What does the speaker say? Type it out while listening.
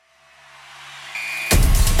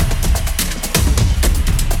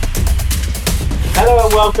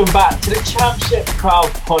and welcome back to the Championship Crowd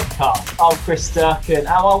podcast. I'm Chris Durkin, and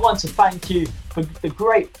I want to thank you for the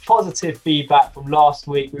great positive feedback from last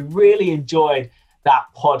week. We really enjoyed that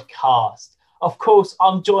podcast. Of course,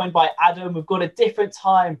 I'm joined by Adam. We've got a different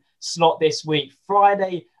time slot this week,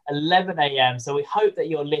 Friday, 11 a.m. So we hope that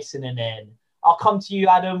you're listening in. I'll come to you,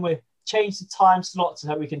 Adam. We've changed the time slot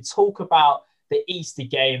so we can talk about the Easter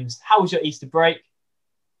games. How was your Easter break?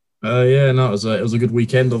 It was a good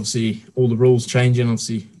weekend. Obviously, all the rules changing.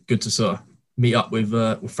 Obviously, good to sort of meet up with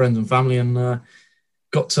friends and family, and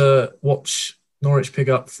got to watch Norwich pick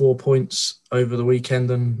up 4 points over the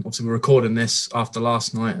weekend. And obviously, we're recording this after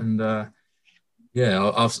last night, and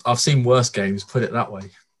I've seen worse games. Put it that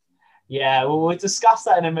way. Yeah, well, we'll discuss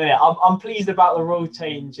that in a minute. I'm pleased about the rule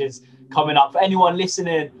changes coming up. For anyone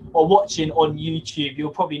listening or watching on YouTube,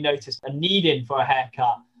 you'll probably notice a need-in for a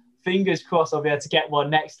haircut. Fingers crossed I'll be able to get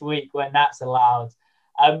one next week when that's allowed.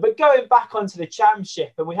 But going back onto the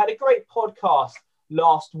Championship, and we had a great podcast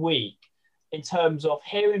last week in terms of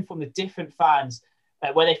hearing from the different fans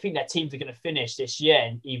where they think their teams are going to finish this year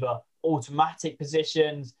in either automatic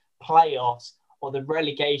positions, playoffs, or the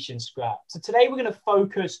relegation scrap. So today we're going to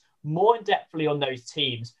focus more in-depthly on those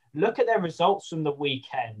teams, look at their results from the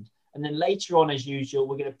weekend, and then later on, as usual,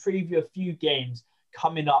 we're going to preview a few games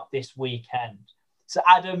coming up this weekend. So,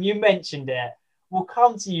 Adam, you mentioned it. We'll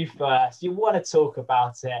come to you first. You want to talk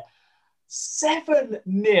about it.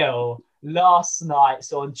 7-0 last night,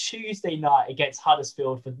 so on Tuesday night against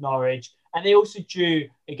Huddersfield for Norwich. And they also drew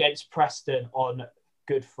against Preston on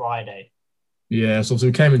Good Friday. Yeah, so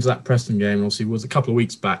we came into that Preston game, obviously, it was a couple of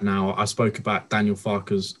weeks back now. I spoke about Daniel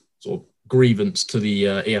Farke's sort of grievance to the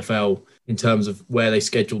EFL in terms of where they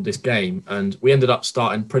scheduled this game. And we ended up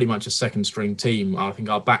starting pretty much a second-string team. I think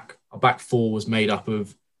our back four was made up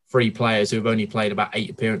of 3 players who have only played about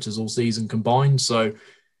 8 appearances all season combined. So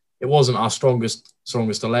it wasn't our strongest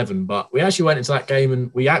 11, but we actually went into that game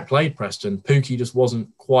and we outplayed Preston. Pukki just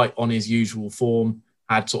wasn't quite on his usual form,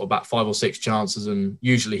 had sort of about 5 or 6 chances, and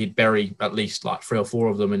usually he'd bury at least like 3 or 4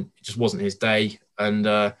 of them, and it just wasn't his day. And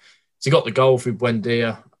so he got the goal through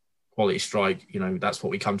Buendia, quality strike. You know, that's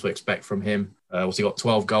what we come to expect from him. Also got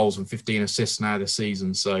 12 goals and 15 assists now this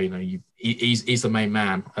season. So, you know, he's the main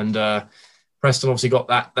man. And Preston obviously got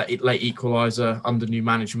that late equaliser under new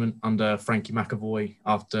management, under Frankie McAvoy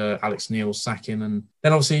after Alex Neil's sacking. And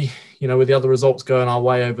then obviously, you know, with the other results going our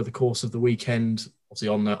way over the course of the weekend, obviously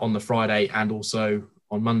on the Friday and also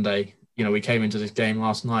on Monday, you know, we came into this game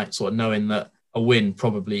last night sort of knowing that a win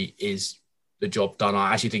probably is the job done.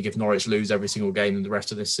 I actually think if Norwich lose every single game in the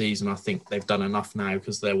rest of this season, I think they've done enough now,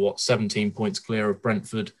 because they're 17 points clear of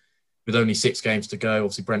Brentford with only 6 games to go.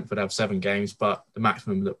 Obviously Brentford have 7 games, but the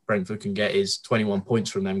maximum that Brentford can get is 21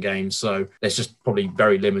 points from them games. So there's just probably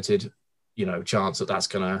very limited, you know, chance that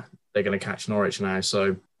they're going to catch Norwich now.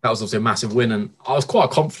 So that was obviously a massive win, and I was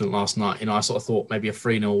quite confident last night. You know, I sort of thought maybe a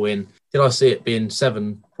 3-0 win. Did I see it being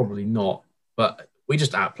 7? Probably not, but we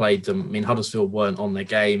just outplayed them. I mean, Huddersfield weren't on their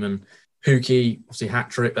game, and Pukki, obviously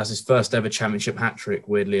hat-trick. That's his first ever Championship hat-trick,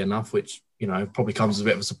 weirdly enough, which, you know, probably comes as a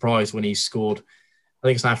bit of a surprise when he's scored, I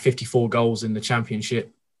think it's now 54 goals in the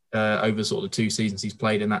Championship over sort of the 2 seasons he's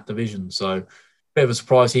played in that division. So bit of a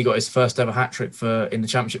surprise. He got his first ever hat-trick in the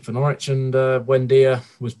Championship for Norwich, and Buendia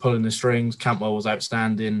was pulling the strings. Campbell was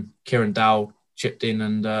outstanding. Kieran Dowell chipped in,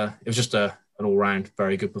 and it was just an all-round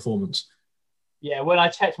very good performance. Yeah, when I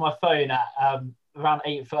checked my phone at around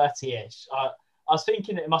 8:30ish, I was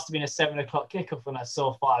thinking it must have been a 7 o'clock kickoff when I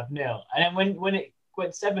saw 5-0. And then when it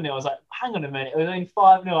went 7-0, I was like, hang on a minute, it was only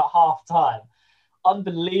 5-0 at half time.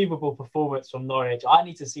 Unbelievable performance from Norwich. I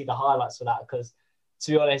need to see the highlights for that, because,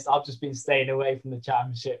 to be honest, I've just been staying away from the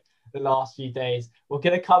Championship the last few days. We're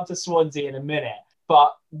going to come to Swansea in a minute,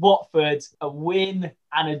 but Watford, a win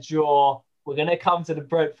and a draw. We're going to come to the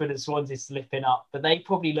Brentford and Swansea slipping up, but they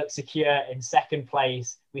probably look secure in second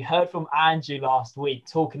place. We heard from Andrew last week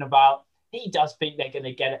talking about he does think they're going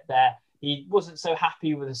to get it there. He wasn't so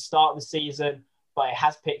happy with the start of the season, but it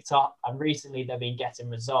has picked up, and recently they've been getting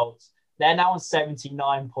results. They're now on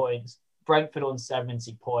 79 points, Brentford on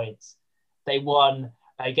 70 points. They won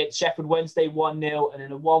against Sheffield Wednesday 1-0 and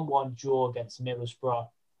then a 1-1 draw against Middlesbrough.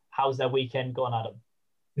 How's their weekend gone, Adam?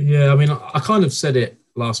 Yeah, I mean, I kind of said it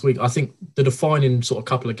last week. I think the defining sort of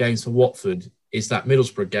couple of games for Watford is that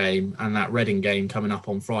Middlesbrough game and that Reading game coming up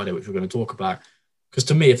on Friday, which we're going to talk about. Because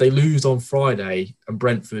to me, if they lose on Friday and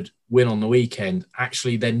Brentford win on the weekend,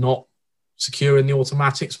 actually they're not secure in the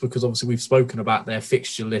automatics, because obviously we've spoken about their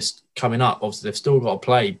fixture list coming up. Obviously, they've still got to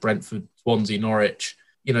play Brentford, Swansea, Norwich.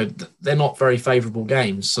 You know, they're not very favourable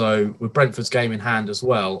games. So with Brentford's game in hand as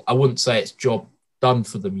well, I wouldn't say it's job done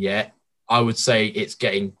for them yet. I would say it's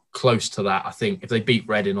getting close to that. I think if they beat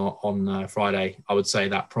Reading on Friday, I would say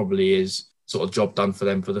that probably is sort of job done for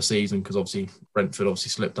them for the season, because obviously Brentford obviously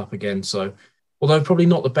slipped up again. So although probably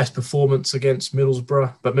not the best performance against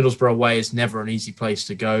Middlesbrough, but Middlesbrough away is never an easy place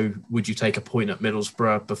to go. Would you take a point at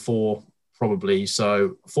Middlesbrough before? Probably.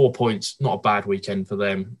 So 4 points, not a bad weekend for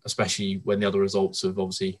them, especially when the other results have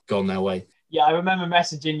obviously gone their way. Yeah, I remember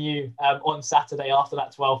messaging you on Saturday after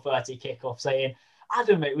that 12:30 kickoff saying,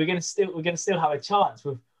 Adam, mate, we're gonna still have a chance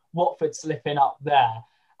with Watford slipping up there.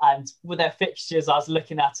 And with their fixtures, I was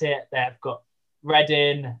looking at it, they've got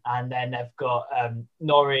Reading and then they've got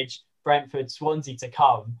Norwich, Brentford, Swansea to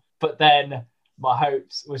come. But then my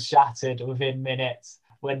hopes were shattered within minutes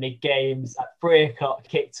when the games at 3:00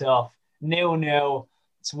 kicked off, 0-0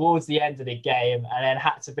 towards the end of the game, and then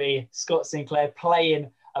had to be Scott Sinclair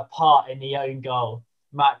playing a part in the own goal.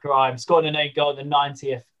 Matt Grimes scored an own goal in the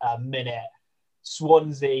 90th minute.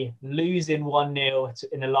 Swansea losing 1-0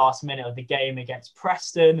 in the last minute of the game against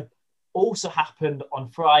Preston. Also happened on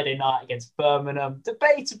Friday night against Birmingham.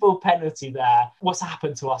 Debatable penalty there. What's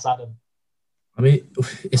happened to us, Adam? I mean,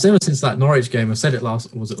 it's ever since that Norwich game. I said it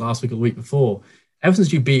last week or the week before? Ever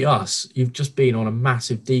since you beat us, you've just been on a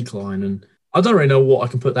massive decline. And I don't really know what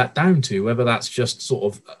I can put that down to, whether that's just sort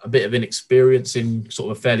of a bit of inexperience in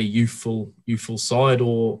sort of a fairly youthful side,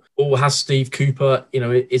 or has Steve Cooper,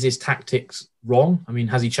 is his tactics wrong? I mean,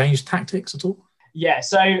 has he changed tactics at all? Yeah,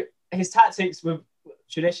 so his tactics were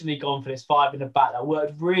traditionally gone for this 5 in the back that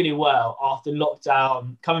worked really well after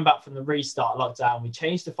lockdown. Coming back from the restart lockdown, we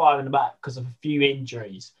changed to 5 in the back because of a few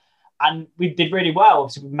injuries. And we did really well.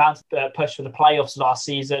 Obviously, we mounted the push for the playoffs last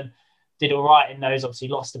season, did all right in those, obviously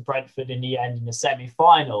lost to Brentford in the end in the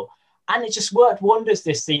semi-final. And it just worked wonders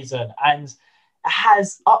this season. And it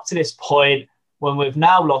has, up to this point, when we've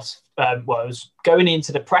now lost, it was going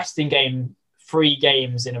into the Preston game, 3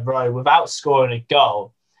 games in a row without scoring a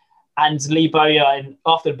goal. And Lee Bowyer,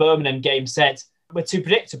 after the Birmingham game, said, we're too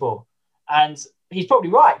predictable. And he's probably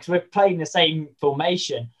right, because we're playing the same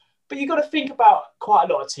formation. But you've got to think about quite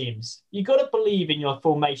a lot of teams. You've got to believe in your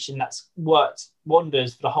formation that's worked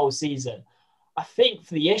wonders for the whole season. I think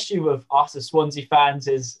the issue with us as Swansea fans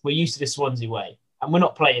is we're used to the Swansea way. And we're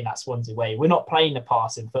not playing that Swansea way. We're not playing the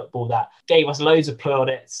passing football that gave us loads of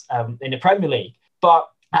plaudits in the Premier League. But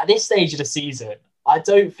at this stage of the season, I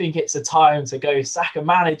don't think it's a time to go sack a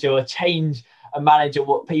manager or change a manager,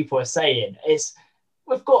 what people are saying.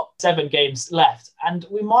 We've got 7 games left, and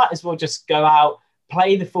we might as well just go out,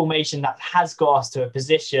 play the formation that has got us to a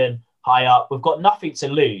position high up. We've got nothing to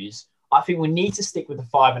lose. I think we need to stick with the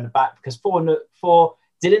 5 in the back, because 4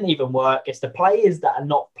 didn't even work. It's the players that are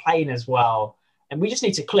not playing as well. And we just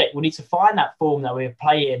need to click. We need to find that form that we were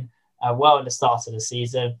playing well in the start of the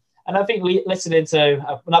season. And I think listening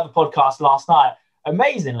to another podcast last night,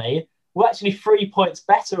 amazingly, we're actually 3 points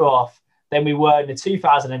better off than we were in the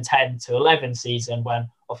 2010-11 season, when,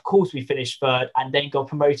 of course, we finished 3rd and then got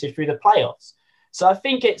promoted through the playoffs. So I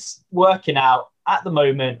think it's working out at the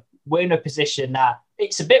moment. We're in a position that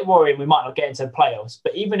it's a bit worrying we might not get into the playoffs.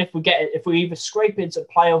 But even if we either scrape into the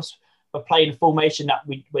playoffs by playing a formation that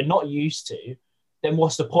we're not used to, then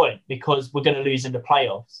what's the point? Because we're going to lose in the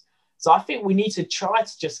playoffs. So I think we need to try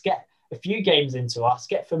to just get a few games into us,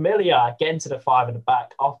 get familiar again to the 5 in the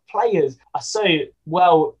back. Our players are so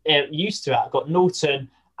well used to it. I've got Norton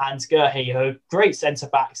and Gurhey, who are great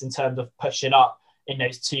centre-backs in terms of pushing up in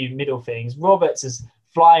those 2 middle things. Roberts is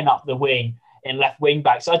flying up the wing in left wing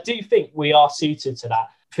back. So I do think we are suited to that.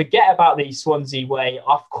 Forget about the Swansea way.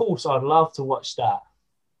 Of course, I'd love to watch that.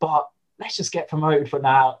 But let's just get promoted for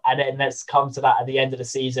now, and then let's come to that at the end of the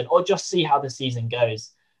season, or just see how the season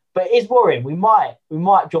goes. But it is worrying. We might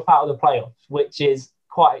drop out of the playoffs, which is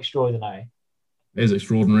quite extraordinary. It is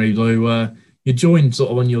extraordinary, though. You're joined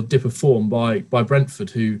sort of on your dip of form by Brentford,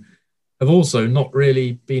 who have also not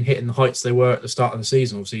really been hitting the heights they were at the start of the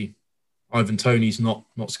season. Obviously, Ivan Toney's not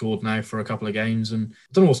scored now for a couple of games, and I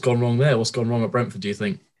don't know what's gone wrong there. What's gone wrong at Brentford, do you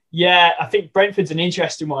think? Yeah, I think Brentford's an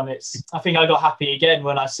interesting one. I think I got happy again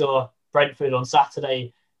when I saw Brentford on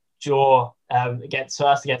Saturday draw against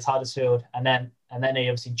Huddersfield, and then they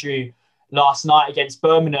obviously drew last night against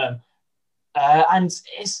Birmingham. And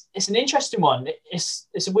it's an interesting one. It's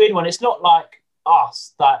a weird one. It's not like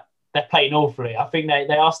us that they're playing awfully. I think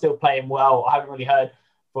they are still playing well. I haven't really heard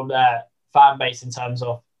from their fan base in terms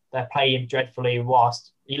of they're playing dreadfully,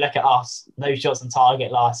 whilst you look at us, no shots on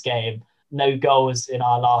target last game, no goals in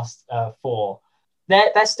our last 4.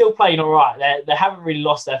 They're still playing all right. They haven't really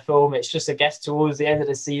lost their form. It's just, I guess, towards the end of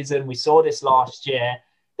the season, we saw this last year,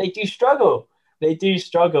 they do struggle.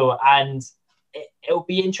 And it'll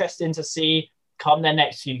be interesting to see come their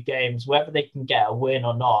next few games whether they can get a win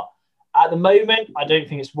or not. At the moment, I don't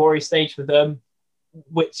think it's worry stage for them,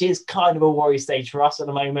 which is kind of a worry stage for us at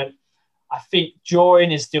the moment. I think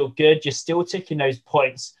drawing is still good. You're still ticking those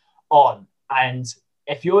points on. And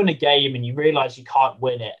if you're in a game and you realise you can't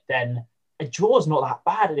win it, then a draw is not that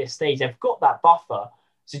bad at this stage. They've got that buffer.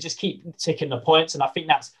 So just keep ticking the points. And I think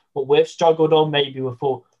that's what we've struggled on. Maybe we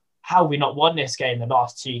thought, how have we not won this game the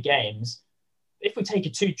last 2 games? If we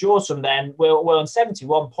take 2 draws from them, we're on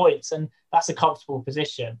 71 points, and that's a comfortable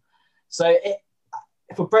position. So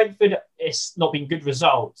for Brentford, it's not been good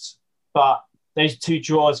results, but those 2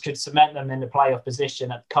 draws could cement them in the playoff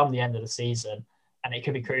position at come the end of the season, and it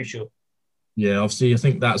could be crucial. Yeah, obviously, I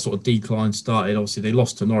think that sort of decline started. Obviously, they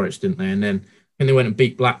lost to Norwich, didn't they? And then they went and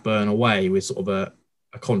beat Blackburn away with sort of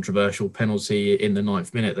a controversial penalty in the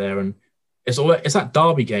 9th minute there. And it's that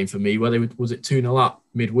Derby game for me where was it 2-0 up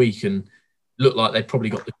midweek and looked like they'd probably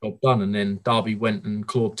got the job done. And then Derby went and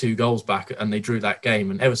clawed 2 goals back and they drew that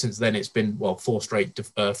game. And ever since then, it's been, 4 straight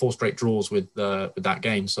draws with that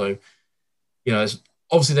game. So,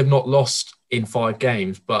 obviously they've not lost in 5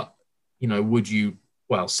 games, but, would you...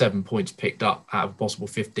 7 points picked up out of a possible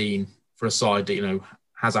 15 for a side that,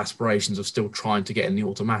 has aspirations of still trying to get in the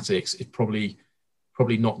automatics. It's probably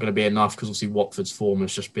not going to be enough because obviously Watford's form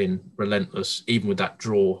has just been relentless. Even with that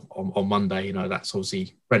draw on Monday, that's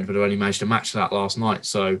obviously Brentford have only managed to match that last night.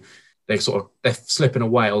 So they're slipping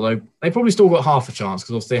away, although they probably still got half a chance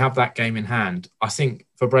because they have that game in hand. I think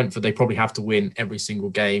for Brentford, they probably have to win every single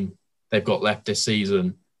game they've got left this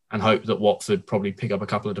season and hope that Watford probably pick up a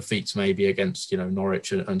couple of defeats maybe against,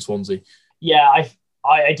 Norwich and Swansea. Yeah,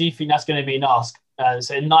 I do think that's going to be an ask.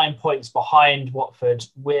 So 9 points behind Watford.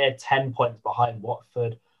 We're 10 points behind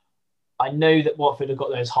Watford. I know that Watford have got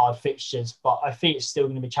those hard fixtures, but I think it's still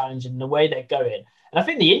going to be challenging the way they're going. And I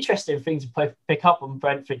think the interesting thing to pick up on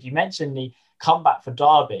Brentford, you mentioned the comeback for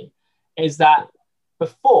Derby, is that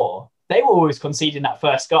before they were always conceding that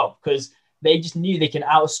first goal because they just knew they can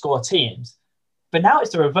outscore teams. But now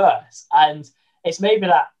it's the reverse. And it's maybe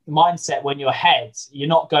that mindset when you're ahead, you're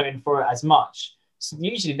not going for it as much. So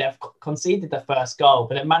usually they've conceded the first goal,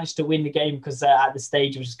 but they managed to win the game because they're at the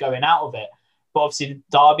stage of just going out of it. But obviously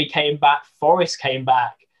Derby came back, Forest came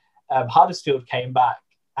back, Huddersfield came back.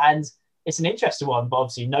 And it's an interesting one, but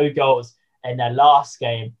obviously no goals in their last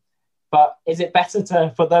game. But is it better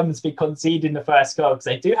for them to be conceding the first goal? Because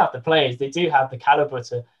they do have the players, they do have the calibre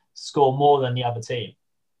to score more than the other team.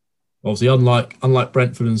 Obviously, unlike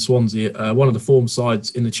Brentford and Swansea, one of the form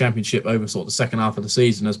sides in the Championship over sort of the second half of the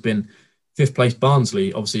season has been 5th place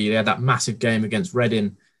Barnsley. Obviously, they had that massive game against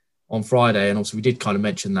Reading on Friday, and obviously we did kind of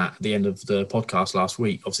mention that at the end of the podcast last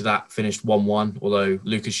week. Obviously, that finished 1-1, although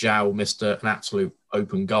Lucas João missed an absolute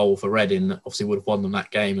open goal for Reading that obviously would have won them that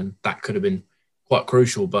game, and that could have been quite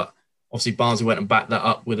crucial. But obviously, Barnsley went and backed that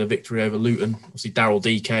up with a victory over Luton. Obviously, Daryl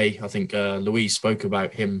DK, I think Louise spoke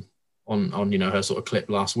about him on her sort of clip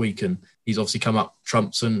last week, and he's obviously come up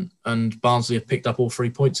trumps and Barnsley have picked up all 3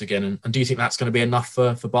 points again. And do you think that's going to be enough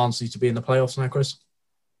for Barnsley to be in the playoffs now, Chris?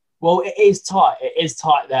 Well, it is tight. It is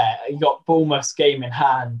tight there. You got Bournemouth's game in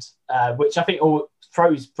hand, which I think all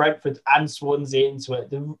throws Brentford and Swansea into it.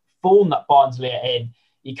 The form that Barnsley are in,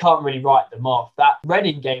 you can't really write them off. That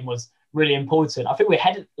Reading game was really important. I think we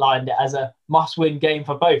headlined it as a must-win game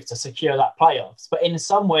for both to secure that playoffs. But in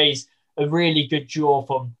some ways, a really good draw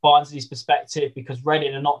from Barnsley's perspective because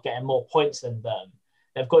Reading are not getting more points than them.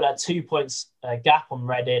 They've got that 2 points gap on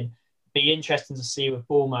Reading. Be interesting to see with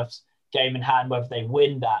Bournemouth's game in hand whether they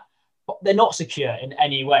win that. But they're not secure in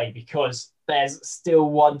any way because there's still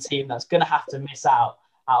one team that's going to have to miss out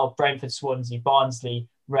of Brentford, Swansea, Barnsley,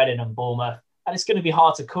 Reading and Bournemouth. And it's going to be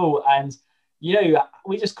hard to call. And,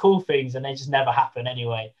 we just call things and they just never happen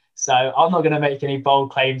anyway. So I'm not going to make any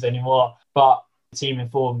bold claims anymore. But team in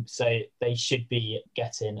form, so they should be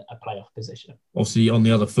getting a playoff position. Obviously, on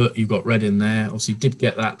the other foot, you've got Reading there. Obviously, did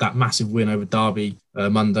get that massive win over Derby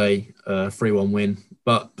Monday, 3-1 win.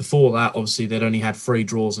 But before that, obviously, they'd only had 3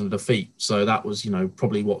 draws and a defeat. So that was,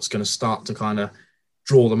 probably what's going to start to kind of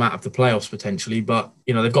draw them out of the playoffs potentially. But,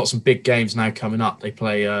 they've got some big games now coming up. They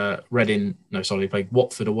play they play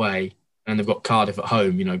Watford away and they've got Cardiff at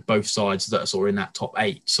home, both sides that are sort of in that top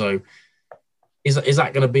 8. So is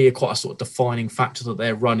that going to be quite a sort of defining factor that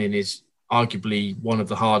their running is arguably one of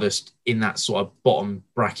the hardest in that sort of bottom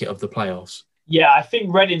bracket of the playoffs? Yeah, I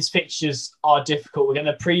think Reading's fixtures are difficult. We're going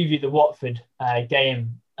to preview the Watford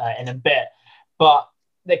game in a bit. But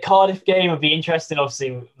the Cardiff game would be interesting.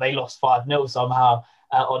 Obviously, they lost 5-0 somehow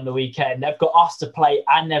on the weekend. They've got us to play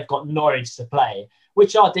and they've got Norwich to play,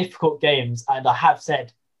 which are difficult games. And I have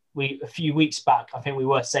said a few weeks back, I think we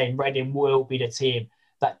were saying Reading will be the team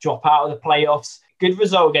that drop out of the playoffs. Good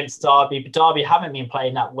result against Derby, but Derby haven't been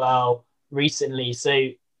playing that well. recently. So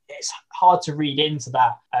it's hard to read into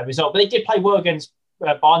that result. But they did play well against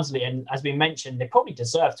Barnsley, and as we mentioned, they probably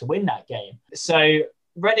deserve to win that game. So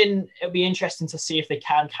Reading, it'll be interesting to see if they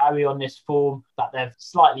can carry on this form that they've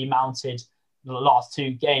slightly mounted the last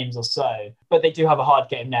 2 games or so. But they do have a hard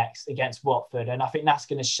game next against Watford, and I think that's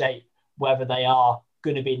going to shape whether they are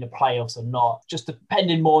going to be in the playoffs or not, just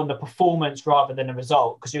depending more on the performance rather than the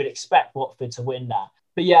result, because you would expect Watford to win that.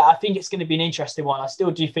 But yeah, I think it's going to be an interesting one. I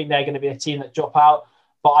still do think they're going to be a team that drop out,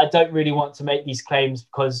 but I don't really want to make these claims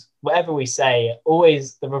because whatever we say,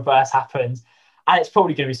 always the reverse happens. And it's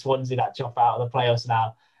probably going to be Swansea that drop out of the playoffs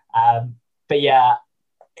now. But yeah,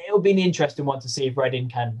 it'll be an interesting one to see if Reading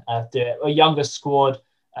can do it. A younger squad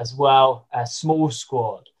as well, a small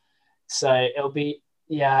squad. So it'll be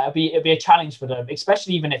a challenge for them,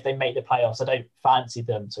 especially even if they make the playoffs. I don't fancy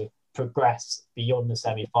them to progress beyond the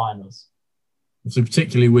semi-finals. So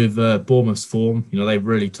particularly with Bournemouth's form, they've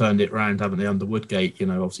really turned it around, haven't they, under Woodgate?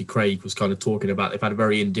 Obviously Craig was kind of talking about they've had a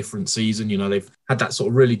very indifferent season. They've had that sort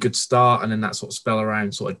of really good start and then that sort of spell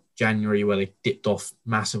around sort of January where they dipped off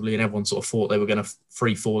massively and everyone sort of thought they were going to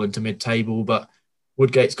free fall into mid-table. But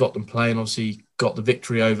Woodgate's got them playing, obviously got the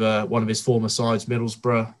victory over one of his former sides,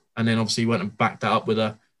 Middlesbrough, and then obviously went and backed that up with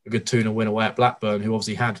a good 2-0 win away at Blackburn, who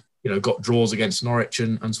obviously had got draws against Norwich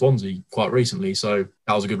and Swansea quite recently. So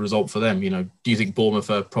that was a good result for them. Do you think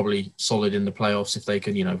Bournemouth are probably solid in the playoffs if they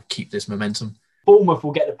can, keep this momentum? Bournemouth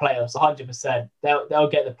will get the playoffs, 100%. They'll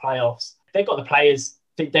get the playoffs. They've got the players.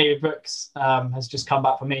 I think David Brooks has just come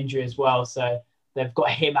back from injury as well. So they've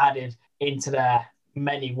got him added into their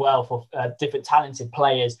many wealth of different talented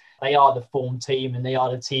players. They are the form team and they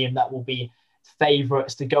are the team that will be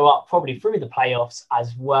favourites to go up probably through the playoffs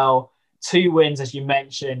as well. 2 wins, as you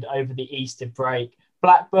mentioned, over the Easter break.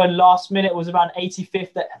 Blackburn last minute was around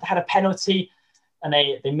 85th. That had a penalty and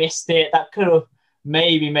they missed it. That could have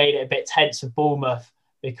maybe made it a bit tense for Bournemouth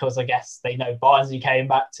because I guess they know Barnsley came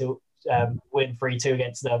back to win 3-2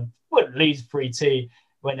 against them. Wouldn't lose 3-2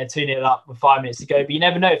 when they're 2-0 up with 5 minutes to go. But you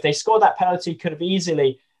never know. If they scored that penalty, could have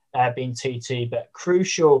easily been 2-2. But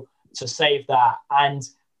crucial to save that. And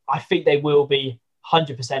I think they will be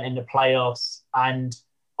 100% in the playoffs. And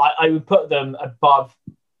I would put them above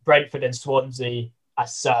Brentford and Swansea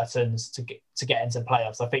as certains to get into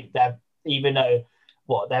playoffs. I think they're, even though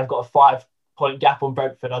they've got a 5-point gap on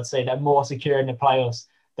Brentford, I'd say they're more secure in the playoffs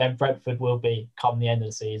than Brentford will be come the end of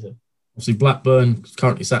the season. Obviously, Blackburn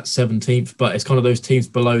currently sat 17th, but it's kind of those teams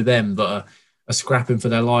below them that are scrapping for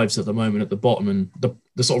their lives at the moment at the bottom. And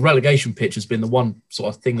the sort of relegation pitch has been the one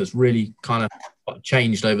sort of thing that's really kind of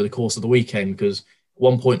changed over the course of the weekend because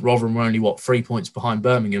 1 point Rotherham were only 3 points behind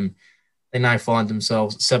Birmingham. They now find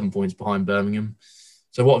themselves at 7 points behind Birmingham.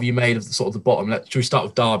 So what have you made of the sort of the bottom? Should we start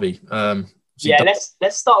with Derby?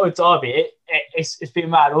 Let's start with Derby. It's been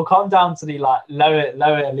mad. We'll come down to the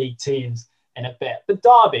lower league teams in a bit. But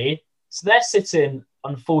Derby, so they're sitting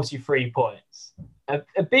on 43 points.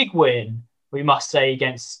 A big win, we must say,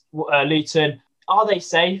 against Luton. Are they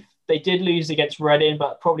safe? They did lose against Reading,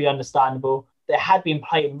 but probably understandable. They had been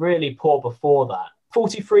playing really poor before that.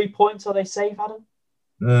 43 points, are they safe, Adam?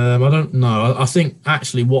 I don't know. I think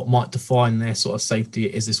actually what might define their sort of safety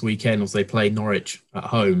is this weekend as they play Norwich at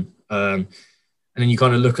home. And then you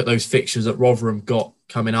kind of look at those fixtures that Rotherham got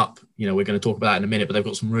coming up. We're going to talk about that in a minute, but they've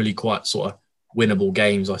got some really quite sort of winnable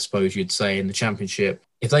games, I suppose you'd say, in the Championship.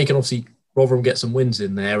 If they can obviously, Rotherham get some wins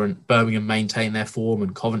in there and Birmingham maintain their form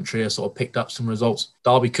and Coventry have sort of picked up some results,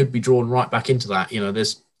 Derby could be drawn right back into that.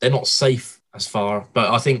 They're not safe as far, but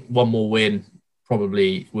I think one more win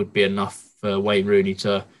probably would be enough for Wayne Rooney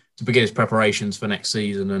to begin his preparations for next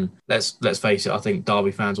season. And let's face it, I think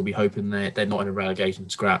Derby fans will be hoping they're not in a relegation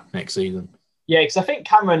scrap next season. Yeah, because I think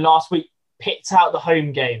Cameron last week picked out the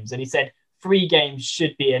home games and he said 3 games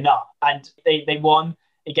should be enough. And they won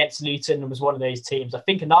against Luton and was one of those teams. I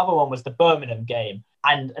think another one was the Birmingham game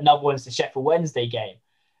and another one's the Sheffield Wednesday game,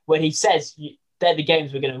 where he says they're the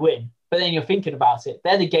games we're going to win. But then you're thinking about it,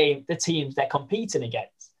 they're the teams they're competing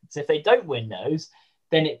against. So if they don't win those,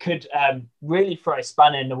 then it could really throw a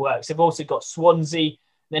spanner in the works. They've also got Swansea.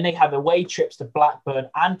 Then they have away trips to Blackburn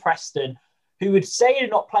and Preston, who would say they're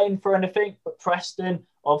not playing for anything, but Preston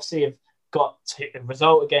obviously have got a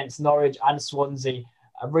result against Norwich and Swansea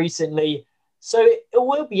recently. So it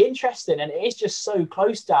will be interesting, and it is just so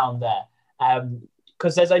close down there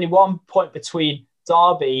because there's only 1 point between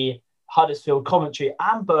Derby, Huddersfield, Coventry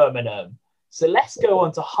and Birmingham. So let's go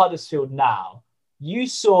on to Huddersfield now. You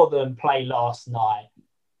saw them play last night,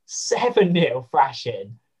 7-0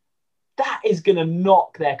 thrashing. That is going to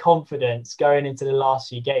knock their confidence going into the last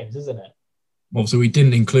few games, isn't it? Obviously, we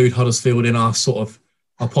didn't include Huddersfield in our sort of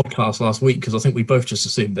our podcast last week, because I think we both just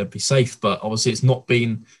assumed they'd be safe, but obviously it's not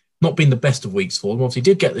been the best of weeks for them. Obviously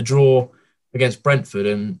did get the draw against Brentford,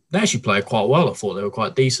 and they actually played quite well. I thought they were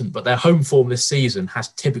quite decent, but their home form this season has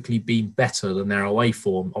typically been better than their away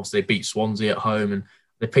form. Obviously they beat Swansea at home, and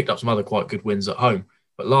they picked up some other quite good wins at home.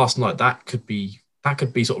 But last night, that could be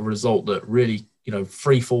sort of a result that really,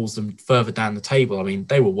 free falls them further down the table. I mean,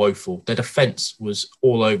 they were woeful. Their defence was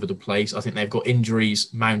all over the place. I think they've got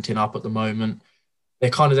injuries mounting up at the moment.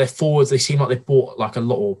 Their forwards, they seem like they've bought like a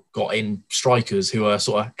lot, or got in strikers who are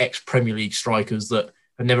sort of ex-Premier League strikers that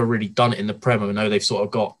have never really done it in the Premier. I know they've sort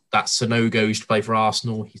of got that Sonogo who used to play for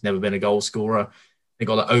Arsenal. He's never been a goal scorer. They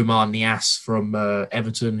got that Omar Niasse from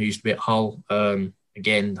Everton, who used to be at Hull.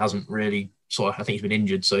 Again, hasn't really I think he's been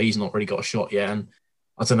injured, so he's not really got a shot yet. And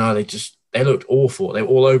I don't know, they looked awful. They were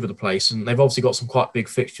all over the place, and they've obviously got some quite big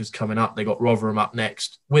fixtures coming up. They got Rotherham up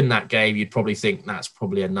next. Win that game, you'd probably think that's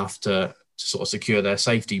probably enough to sort of secure their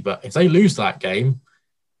safety. But if they lose that game,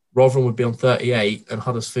 Rotherham would be on 38, and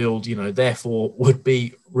Huddersfield, therefore would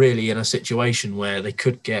be really in a situation where they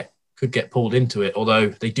could get pulled into it. Although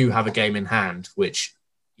they do have a game in hand, which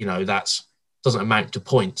that's doesn't amount to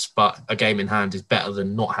points, but a game in hand is better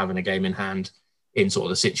than not having a game in hand in sort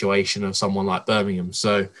of the situation of someone like Birmingham.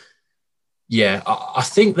 So, yeah, I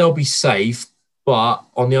think they'll be safe. But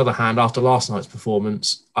on the other hand, after last night's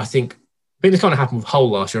performance, I think this kind of happened with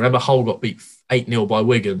Hull last year. I remember Hull got beat 8-0 by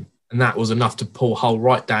Wigan, and that was enough to pull Hull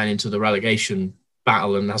right down into the relegation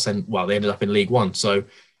battle. And they ended up in League One. So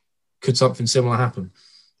could something similar happen?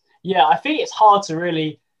 Yeah, I think it's hard to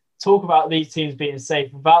really talk about these teams being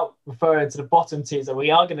safe without referring to the bottom tiers that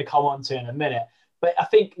we are going to come on to in a minute. But I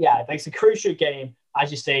think, it's a crucial game,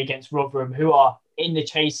 as you say, against Rotherham, who are in the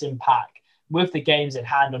chasing pack with the games in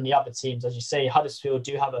hand on the other teams. As you say, Huddersfield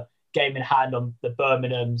do have a game in hand on the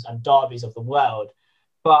Birminghams and Derbys of the world.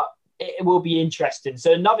 But it will be interesting.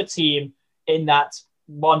 So another team in that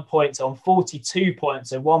 1 point on 42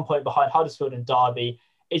 points, so 1 point behind Huddersfield and Derby,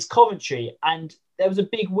 is Coventry. And there was a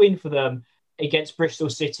big win for them against Bristol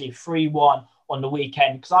City, 3-1 on the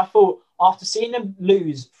weekend. Because I thought after seeing them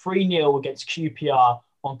lose 3-0 against QPR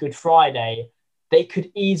on Good Friday, they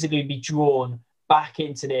could easily be drawn back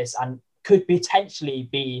into this and could potentially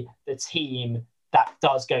be the team that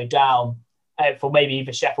does go down for maybe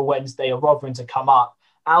either Sheffield Wednesday or Rotherham to come up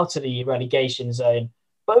out of the relegation zone.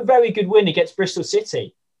 But a very good win against Bristol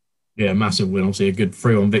City. Yeah, massive win. Obviously a good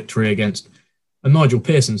 3-1 victory against a Nigel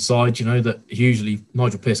Pearson side, that usually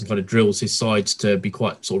Nigel Pearson kind of drills his sides to be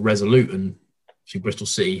quite sort of resolute, and actually Bristol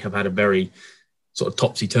City have had a very sort of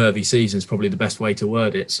topsy-turvy season is probably the best way to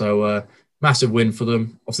word it. So massive win for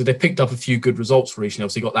them. Obviously they picked up a few good results for recently.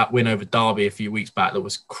 Obviously got that win over Derby a few weeks back that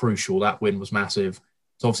was crucial. That win was massive.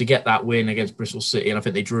 So obviously get that win against Bristol City, and I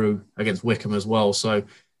think they drew against Wycombe as well. So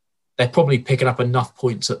they're probably picking up enough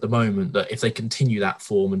points at the moment that if they continue that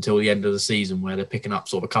form until the end of the season, where they're picking up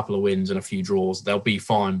sort of a couple of wins and a few draws, they'll be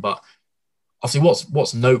fine. But obviously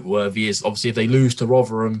what's noteworthy is obviously if they lose to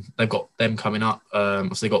Rotherham, they've got them coming up. So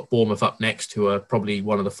they've got Bournemouth up next, who are probably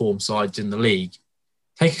one of the form sides in the league.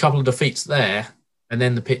 Take a couple of defeats there, and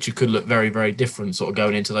then the picture could look very, very different sort of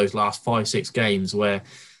going into those last 5-6 games where,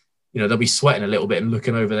 they'll be sweating a little bit and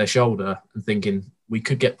looking over their shoulder and thinking, we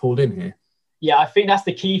could get pulled in here. Yeah, I think that's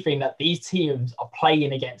the key thing, that these teams are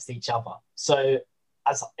playing against each other. So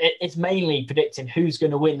it's mainly predicting who's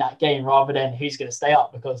going to win that game rather than who's going to stay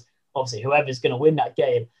up, because obviously whoever's going to win that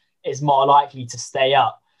game is more likely to stay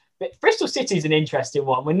up. But Bristol City is an interesting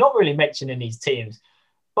one. We're not really mentioning these teams.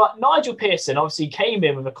 But Nigel Pearson obviously came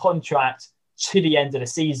in with a contract to the end of the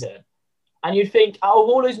season. And you'd think, out of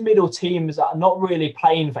all those middle teams that are not really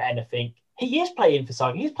playing for anything, he is playing for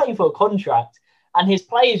something. He's playing for a contract. And his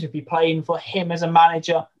players would be playing for him as a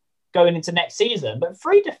manager going into next season. But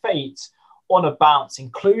 3 defeats on a bounce,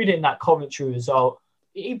 including that Coventry result,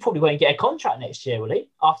 he probably won't get a contract next year, will he?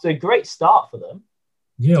 After a great start for them.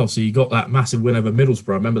 Yeah, obviously you got that massive win over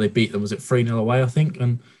Middlesbrough. I remember they beat them, was it 3-0 away, I think?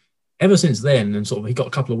 And ever since then, and sort of he got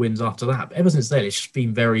a couple of wins after that, but ever since then, it's just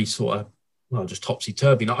been very sort of, just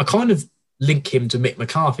topsy-turvy. Now, I kind of link him to Mick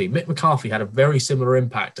McCarthy. Mick McCarthy had a very similar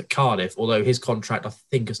impact at Cardiff, although his contract, I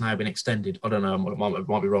think, has now been extended. I don't know, I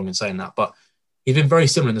might be wrong in saying that, but he's been very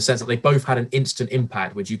similar in the sense that they both had an instant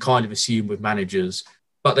impact, which you kind of assume with managers,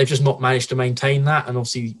 but they've just not managed to maintain that. And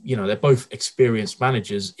obviously, they're both experienced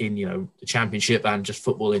managers in, the Championship and just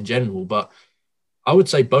football in general. But I would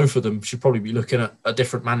say both of them should probably be looking at a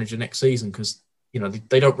different manager next season, because,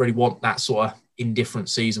 they don't really want that sort of indifferent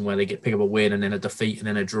season where they pick up a win and then a defeat and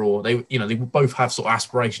then a draw. They both have sort of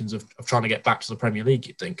aspirations of trying to get back to the Premier League,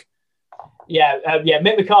 you'd think. Yeah.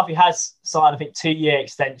 Mick McCarthy has signed, I think, 2-year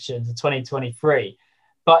extensions in 2023.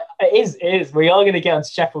 But it is. We are going to get on to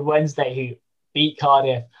Sheffield Wednesday, who beat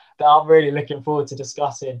Cardiff, that I'm really looking forward to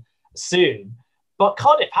discussing soon. But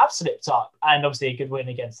Cardiff have slipped up, and obviously a good win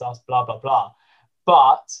against us, blah, blah, blah.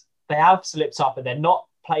 But they have slipped up, and they're not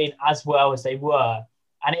playing as well as they were.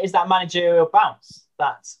 And it is that managerial bounce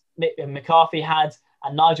that McCarthy had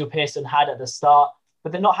and Nigel Pearson had at the start,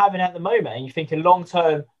 but they're not having it at the moment. And you think a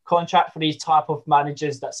long-term contract for these type of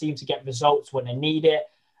managers that seem to get results when they need it.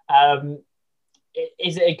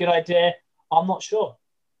 Is it a good idea? I'm not sure.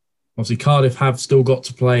 Obviously, Cardiff have still got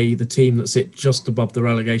to play the team that sit just above the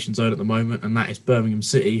relegation zone at the moment, and that is Birmingham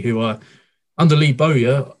City, who are, under Lee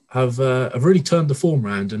Bowyer, have really turned the form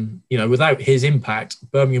round. And, without his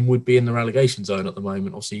impact, Birmingham would be in the relegation zone at the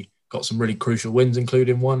moment. Obviously, got some really crucial wins,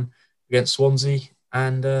 including one against Swansea.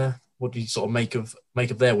 And what do you sort of make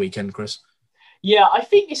of their weekend, Chris? Yeah, I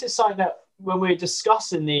think this is something that when we were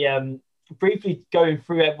discussing the briefly going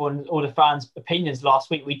through all the fans' opinions last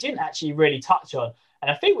week, we didn't actually really touch on. And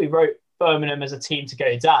I think we wrote Birmingham as a team to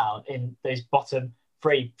go down in those bottom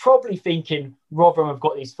three, probably thinking Rotherham have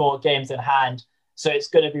got these 4 games in hand, so it's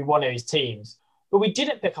going to be one of those teams. But we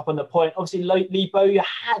didn't pick up on the point. Obviously, Lee Bowyer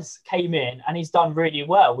has came in and he's done really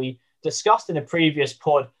well. We discussed in a previous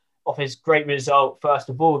pod of his great result, first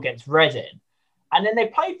of all, against Reading. And then they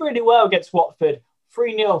played really well against Watford.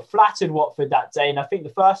 3-0 flattered Watford that day. And I think the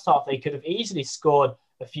first half, they could have easily scored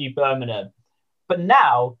a few Birmingham. But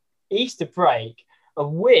now, Easter break, a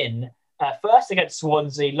win, first against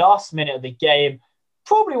Swansea, last minute of the game.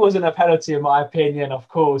 Probably wasn't a penalty, in my opinion, of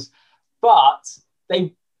course. But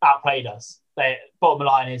they outplayed us. Bottom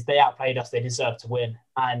line is they outplayed us. They deserved to win.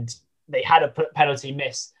 And they had a penalty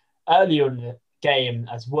miss earlier in the game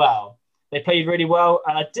as well. They played really well,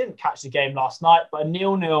 and I didn't catch the game last night, but a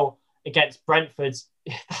 0-0 against Brentford,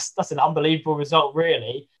 that's an unbelievable result,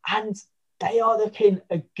 really. And they are looking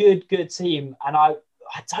a good team, and I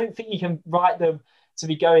don't think you can write them to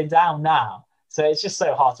be going down now. So it's just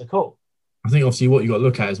so hard to call. I think obviously what you've got to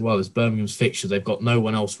look at as well is Birmingham's fixtures. They've got no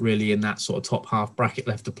one else really in that sort of top half bracket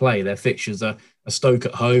left to play. Their fixtures are Stoke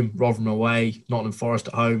at home, Rotherham away, Nottingham Forest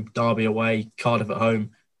at home, Derby away, Cardiff at home,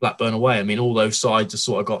 Blackburn away. I mean, all those sides have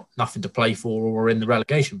sort of got nothing to play for or are in the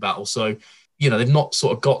relegation battle. So, they've not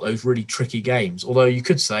sort of got those really tricky games. Although you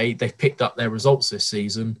could say they've picked up their results this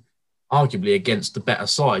season, arguably against the better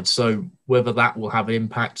side. So whether that will have an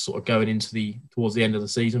impact sort of going into towards the end of the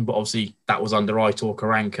season, but obviously that was under Aitor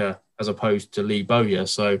Karanka as opposed to Lee Bowyer.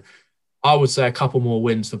 So I would say a couple more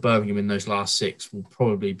wins for Birmingham in those last 6 will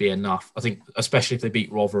probably be enough. I think, especially if they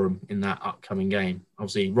beat Rotherham in that upcoming game.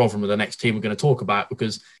 Obviously, Rotherham are the next team we're going to talk about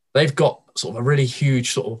because they've got sort of a really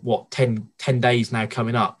huge sort of, 10 days now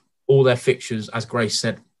coming up. All their fixtures, as Grace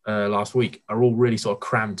said last week, are all really sort of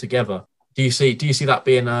crammed together. Do you see that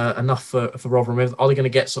being enough for Rotherham? Are they going to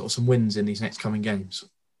get sort of some wins in these next coming games?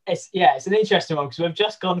 It's an interesting one because we've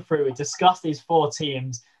just gone through and discussed these 4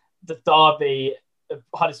 teams, the Derby,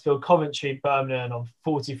 Huddersfield, Coventry, Birmingham on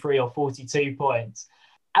 43 or 42 points.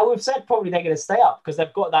 And we've said probably they're going to stay up because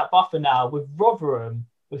they've got that buffer now with Rotherham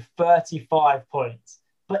with 35 points.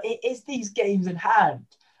 But it is these games in hand.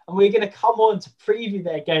 And we're going to come on to preview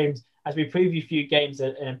their games as we preview a few games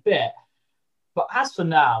in a bit. But as for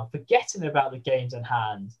now, forgetting about the games in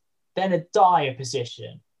hand, they're in a dire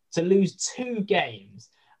position to lose 2 games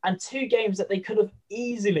and 2 games that they could have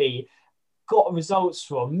easily got results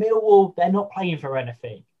from. Millwall, they're not playing for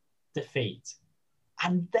anything. Defeat.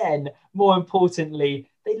 And then, more importantly,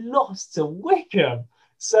 they lost to Wickham.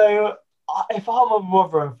 So if I'm a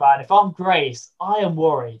Rotherham fan, if I'm Grace, I am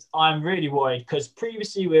worried. I'm really worried because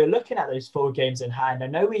previously we were looking at those 4 games in hand. I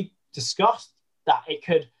know we discussed that it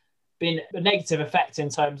could be a negative effect in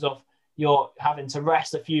terms of you're having to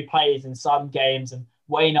rest a few players in some games and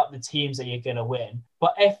weighing up the teams that you're going to win.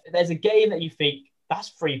 But if there's a game that you think, that's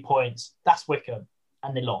 3 points, that's Wickham,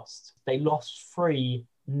 and they lost. They lost 3-0.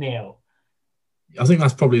 I think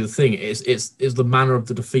that's probably the thing. It's the manner of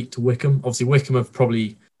the defeat to Wickham. Obviously, Wickham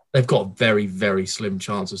they've got a very, very slim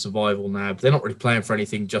chance of survival now, but they're not really playing for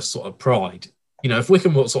anything, just sort of pride. If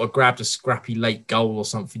Wickham sort of grabbed a scrappy late goal or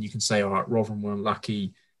something, you can say, all right, Rotherham were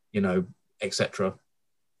unlucky, etc.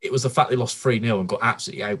 It was the fact they lost 3-0 and got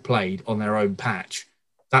absolutely outplayed on their own patch.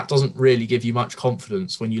 That doesn't really give you much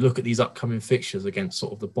confidence when you look at these upcoming fixtures against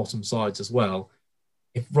sort of the bottom sides as well.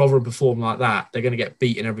 If Rotherham perform like that, they're going to get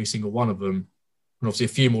beaten every single one of them. And obviously a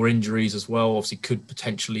few more injuries as well, obviously could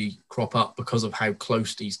potentially crop up because of how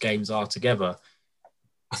close these games are together.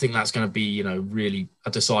 I think that's going to be, really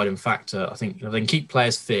a deciding factor. I think they can keep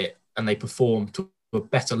players fit and they perform to a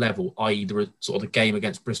better level, i.e. the game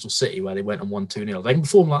against Bristol City where they went and won 2-0. They can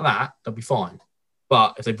perform like that, they'll be fine.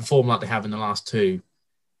 But if they perform like they have in the last 2,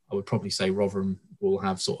 I would probably say Rotherham will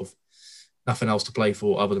have sort of nothing else to play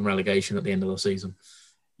for other than relegation at the end of the season.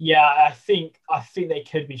 Yeah, I think they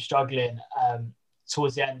could be struggling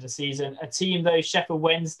towards the end of the season. A team though, Sheffield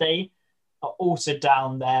Wednesday, are also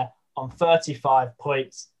down there on 35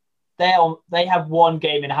 points. They have one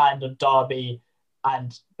game in hand on Derby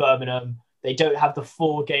and Birmingham. They don't have the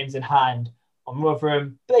 4 games in hand on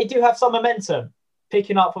Rotherham, but they do have some momentum,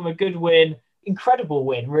 picking up from a good win, incredible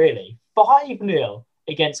win, really. 5-0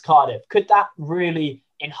 against Cardiff. Could that really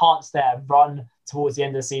enhance their run towards the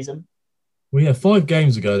end of the season? Well, yeah, 5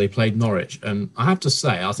 games ago they played Norwich, and I have to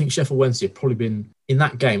say, I think Sheffield Wednesday have probably been, in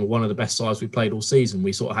that game, one of the best sides we played all season.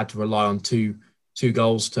 We sort of had to rely on two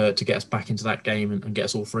goals to get us back into that game and get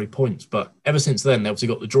us all 3 points. But ever since then, they obviously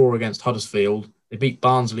got the draw against Huddersfield. They beat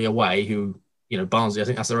Barnsley away, who, Barnsley, I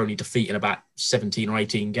think that's their only defeat in about 17 or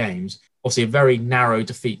 18 games. Obviously, a very narrow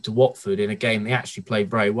defeat to Watford in a game they actually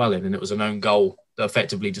played very well in, and it was an own goal that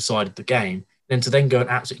effectively decided the game. Then to then go and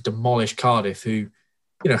absolutely demolish Cardiff, who,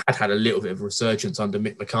 had a little bit of a resurgence under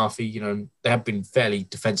Mick McCarthy. They have been fairly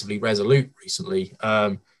defensively resolute recently.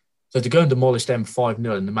 So to go and demolish them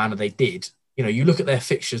 5-0 in the manner they did, you look at their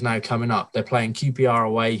fixtures now coming up. They're playing QPR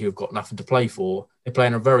away, who have got nothing to play for. They're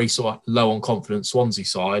playing a very sort of low on confidence Swansea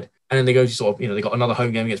side. And then they go to they got another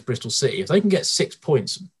home game against Bristol City. If they can get 6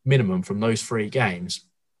 points minimum from those 3 games,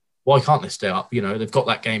 why can't they stay up? They've got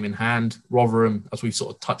that game in hand. Rotherham, as we've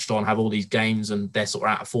sort of touched on, have all these games and they're sort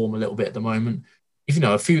of out of form a little bit at the moment. If,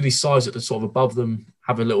 a few of these sides that are sort of above them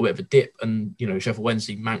have a little bit of a dip and, Sheffield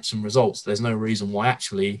Wednesday mount some results, there's no reason why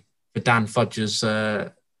actually, for Dan Fudge's,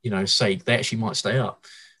 sake, they actually might stay up.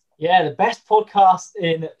 Yeah, the best podcast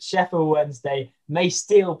in Sheffield Wednesday may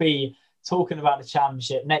still be talking about the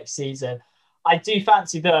Championship next season. I do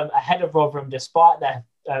fancy them ahead of Rotherham despite their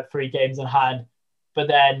 3 games in hand, but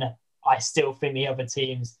then I still think the other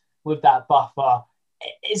teams with that buffer,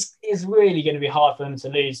 it's really going to be hard for them to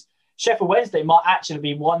lose. Sheffield Wednesday might actually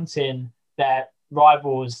be wanting their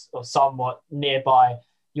rivals or somewhat nearby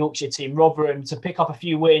Yorkshire team, Rotherham, to pick up a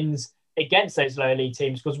few wins against those lower league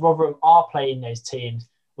teams, because Rotherham are playing those teams.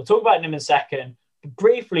 We'll talk about them in a second.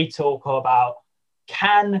 Briefly talk about,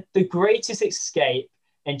 can the greatest escape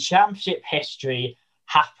in Championship history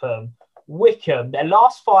happen? Wickham, their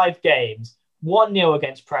last 5 games, 1-0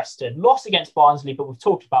 against Preston, lost against Barnsley, but we've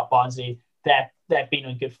talked about Barnsley. They've been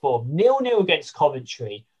on good form. 0-0 against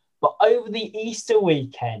Coventry. But over the Easter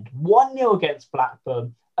weekend, 1-0 against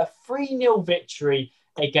Blackburn, a 3-0 victory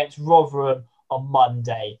against Rotherham on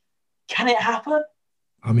Monday. Can it happen?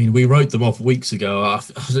 I mean, we wrote them off weeks ago. I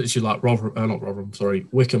was literally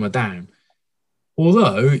like, Wickham are down.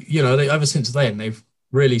 Although, ever since then, they've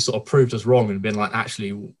really sort of proved us wrong and been like,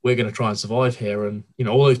 actually, we're going to try and survive here. And,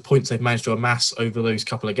 all those points they've managed to amass over those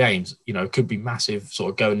couple of games, could be massive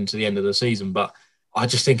sort of going into the end of the season. But I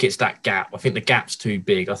just think it's that gap. I think the gap's too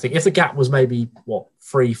big. I think if the gap was maybe,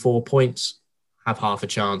 3-4 points, have half a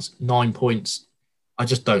chance. 9 points, I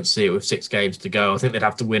just don't see it with 6 games to go. I think they'd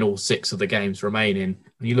have to win all 6 of the games remaining.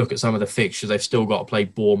 And you look at some of the fixtures, they've still got to play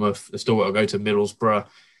Bournemouth. They've still got to go to Middlesbrough,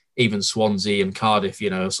 even Swansea and Cardiff,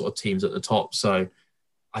 sort of teams at the top. So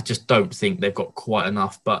I just don't think they've got quite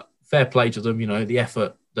enough. But fair play to them, the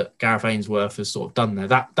effort that Gareth Ainsworth has sort of done there.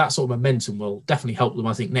 That sort of momentum will definitely help them,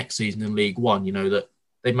 I think, next season in League One, that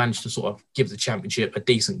they managed to sort of give the Championship a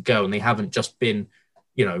decent go and they haven't just been,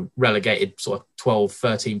 relegated sort of 12,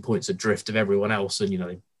 13 points adrift of everyone else and,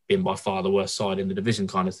 they've been by far the worst side in the division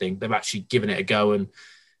kind of thing. They've actually given it a go and,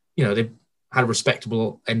 they've had a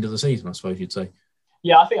respectable end of the season, I suppose you'd say.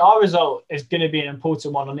 Yeah, I think our result is going to be an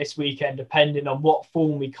important one on this weekend, depending on what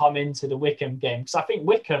form we come into the Wickham game. Because I think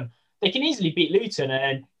Wickham, they can easily beat Luton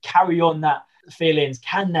and carry on that feelings.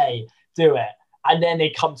 Can they do it? And then they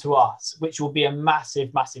come to us, which will be a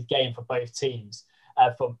massive, massive game for both teams,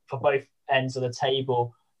 for both ends of the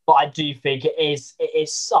table. But I do think it is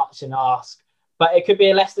such an ask. But it could be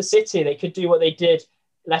a Leicester City. They could do what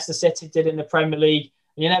Leicester City did in the Premier League.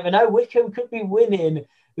 You never know. Wickham could be winning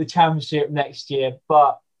the Championship next year,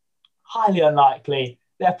 but highly unlikely.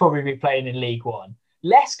 They'll probably be playing in League One.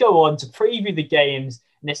 Let's go on to preview the games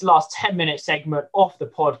in this last 10-minute segment of the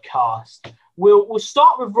podcast. We'll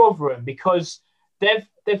start with Rotherham because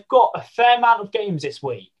they've got a fair amount of games this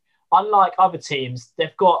week. Unlike other teams,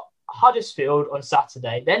 they've got Huddersfield on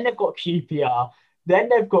Saturday, then they've got QPR, then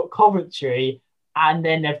they've got Coventry, and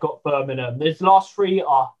then they've got Birmingham. Those last 3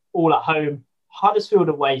 are all at home. Huddersfield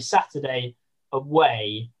away, Saturday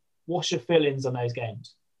away. What's your feelings on those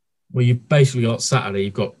games? Well, you've basically got Saturday,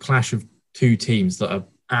 you've got clash of 2 teams that are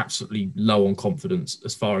absolutely low on confidence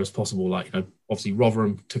as far as possible. Like, obviously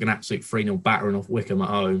Rotherham took an absolute 3-0 battering off Wickham at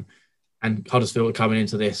home, and Huddersfield are coming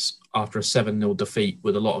into this after a 7-0 defeat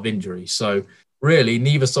with a lot of injuries. So really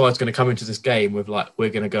neither side's going to come into this game with like, we're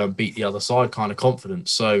going to go and beat the other side kind of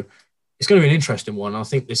confidence. So it's going to be an interesting one. I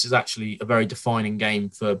think this is actually a very defining game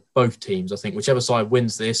for both teams. I think whichever side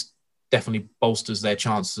wins this definitely bolsters their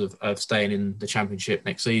chances of staying in the championship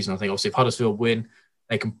next season. I think obviously if Huddersfield win,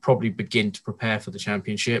 they can probably begin to prepare for the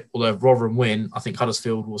championship. Although if Rotherham win, I think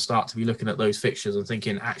Huddersfield will start to be looking at those fixtures and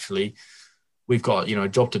thinking, actually, we've got, a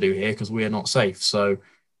job to do here because we are not safe. So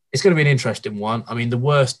it's going to be an interesting one. I mean, the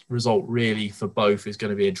worst result really for both is going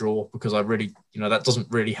to be a draw because I really, that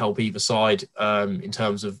doesn't really help either side in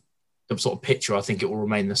terms of the sort of picture. I think it will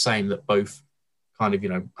remain the same, that both kind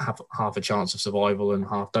of, have half a chance of survival and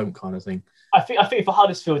half don't kind of thing. I think for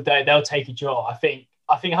Huddersfield, they'll take a draw. I think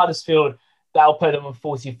Huddersfield, they'll put them on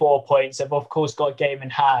 44 points. They've of course got a game in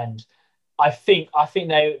hand. I think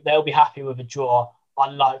they'll be happy with a draw,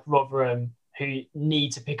 unlike Rotherham, who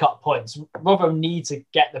need to pick up points. Rotherham need to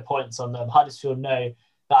get the points on them. Huddersfield know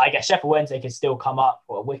that, I guess, Sheffield Wednesday can still come up,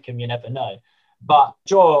 or Wickham, you never know. But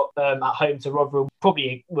draw at home to Rotherham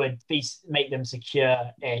probably would make them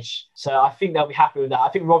secure-ish. So I think they'll be happy with that. I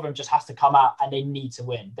think Rotherham just has to come out and they need to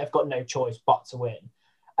win. They've got no choice but to win.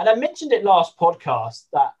 And I mentioned it last podcast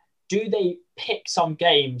that do they pick some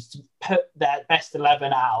games to put their best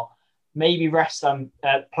 11 out, maybe rest some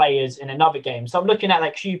players in another game? So I'm looking at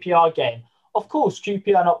that QPR game. Of course,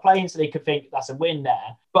 QPR not playing, so they could think that's a win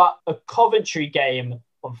there. But a Coventry game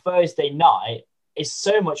on Thursday night is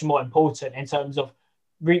so much more important in terms of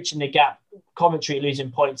reaching the gap. Coventry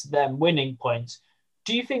losing points, them winning points.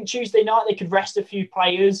 Do you think Tuesday night they could rest a few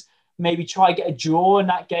players, maybe try and get a draw in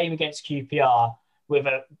that game against QPR with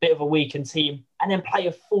a bit of a weakened team, and then play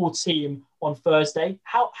a full team on Thursday?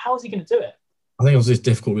 How is he going to do it? I think it was just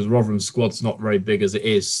difficult because Rotherham's squad's not very big as it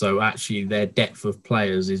is. So actually their depth of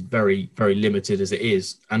players is very, very limited as it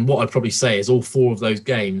is. And what I'd probably say is all four of those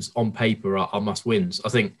games on paper are must-wins. I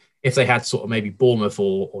think if they had sort of maybe Bournemouth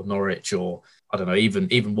or Norwich or, I don't know,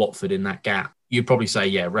 even Watford in that gap, you'd probably say,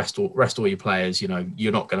 yeah, rest all your players.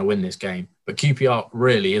 You're not going to win this game. But QPR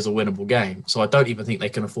really is a winnable game. So I don't even think they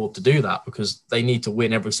can afford to do that because they need to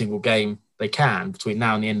win every single game they can between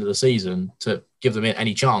now and the end of the season to give them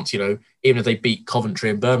any chance. Even if they beat Coventry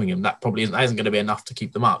and Birmingham, that isn't going to be enough to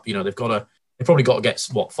keep them up. They've probably got to get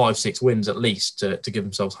 5-6 wins at least to give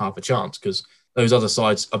themselves half a chance, because those other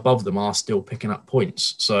sides above them are still picking up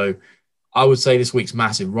points. So I would say this week's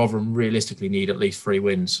massive. Rotherham realistically need at least 3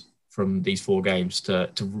 wins from these 4 games to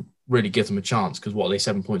really give them a chance, because what are they,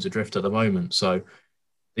 7 points adrift at the moment? So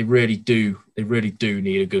they really do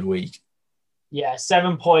need a good week. Yeah,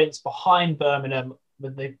 7 points behind Birmingham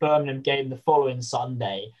with the Birmingham game the following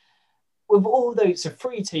Sunday. With all those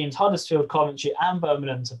 3 teams, Huddersfield, Coventry and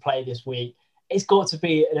Birmingham, to play this week, it's got to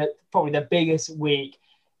be probably the biggest week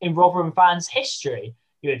in Rotherham fans' history,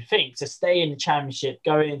 you would think, to stay in the Championship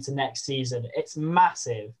going into next season. It's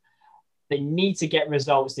massive. They need to get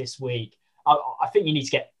results this week. I think you need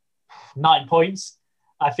to get 9 points.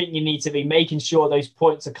 I think you need to be making sure those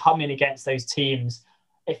points are coming against those teams.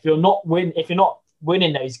 If you're not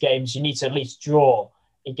winning those games, you need to at least draw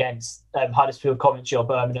against Huddersfield, Coventry or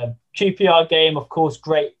Birmingham. QPR game, of course,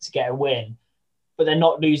 great to get a win, but they're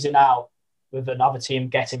not losing out with another team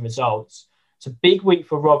getting results. It's a big week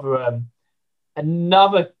for Rotherham.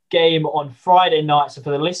 Another game on Friday night. So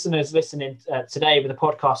for the listeners listening today with the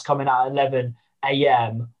podcast coming out at 11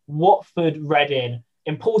 a.m, Watford, Reading.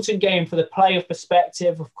 Important game for the playoff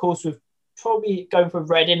perspective. Of course, we've probably going for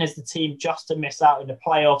Reading as the team just to miss out in the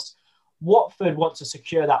playoffs. Watford want to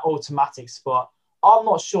secure that automatic spot. I'm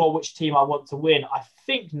not sure which team I want to win. I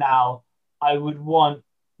think now I would want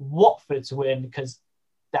Watford to win because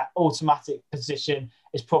that automatic position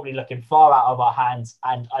is probably looking far out of our hands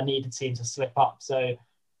and I need a team to slip up. So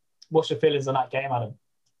what's your feelings on that game, Adam?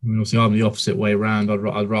 I mean, obviously, I'm the opposite way around.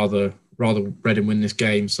 I'd rather Reading win this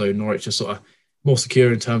game, so Norwich are sort of more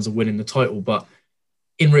secure in terms of winning the title. But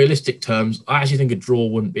in realistic terms, I actually think a draw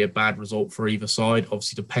wouldn't be a bad result for either side,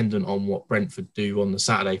 obviously dependent on what Brentford do on the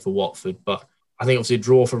Saturday for Watford. But I think obviously a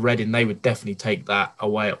draw for Reading, they would definitely take that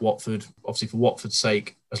away at Watford. Obviously for Watford's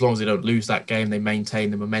sake, as long as they don't lose that game, they maintain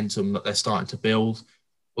the momentum that they're starting to build.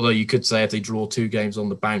 Although you could say if they draw 2 games on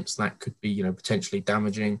the bounce, that could be, potentially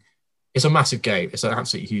damaging. It's a massive game. It's an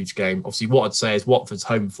absolutely huge game. Obviously, what I'd say is Watford's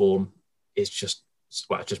home form is just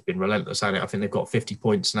been relentless, hasn't it? I think they've got 50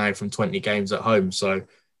 points now from 20 games at home. So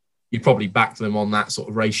you'd probably back them on that sort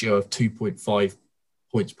of ratio of 2.5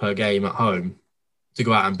 points per game at home to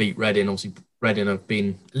go out and beat Reading. Obviously, Reading have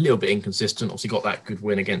been a little bit inconsistent. Obviously, got that good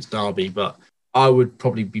win against Derby, but I would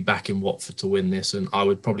probably be backing Watford to win this, and I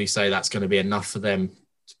would probably say that's going to be enough for them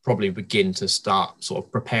to probably begin to start sort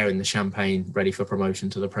of preparing the champagne ready for promotion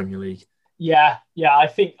to the Premier League. Yeah. I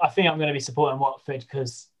think I'm going to be supporting Watford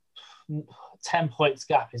because 10 points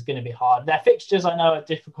gap is going to be hard. Their fixtures I know are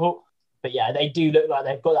difficult, but yeah, they do look like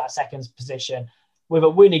they've got that second position. With a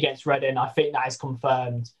win against Reading, I think that is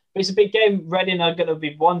confirmed. But it's a big game. Reading are going to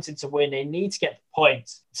be wanting to win. They need to get the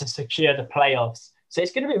points to secure the playoffs. So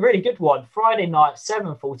it's going to be a really good one. Friday night,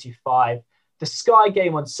 7:45. The Sky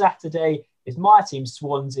game on Saturday is my team,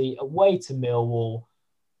 Swansea, away to Millwall.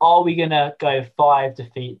 Are we going to go 5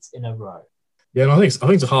 defeats in a row? Yeah, and I think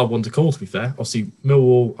it's a hard one to call, to be fair. Obviously,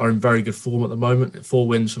 Millwall are in very good form at the moment. 4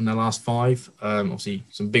 wins from their last 5. Obviously,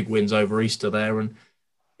 some big wins over Easter there. And,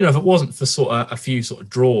 if it wasn't for sort of a few sort of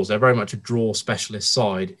draws, they're very much a draw specialist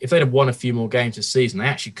side. If they'd have won a few more games this season, they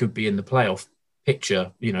actually could be in the playoff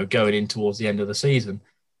picture, going in towards the end of the season.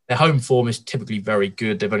 Their home form is typically very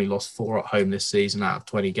good. They've only lost 4 at home this season out of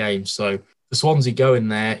 20 games. So for Swansea going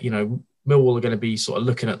there, Millwall are going to be sort of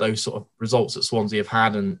looking at those sort of results that Swansea have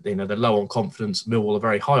had, and they're low on confidence. Millwall are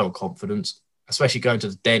very high on confidence, especially going to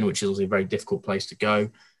the Den, which is also a very difficult place to go.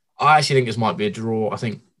 I actually think this might be a draw. I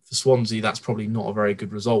think for Swansea, that's probably not a very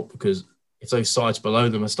good result, because if those sides below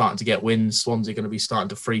them are starting to get wins, Swansea are going to be starting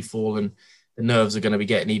to free fall, and the nerves are going to be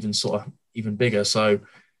getting even bigger. So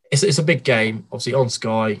it's a big game, obviously on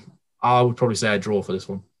Sky. I would probably say a draw for this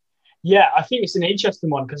one. Yeah, I think it's an interesting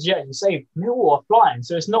one because, you say Millwall are flying.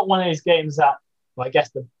 So it's not one of those games that, I guess,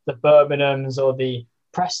 the Birminghams or the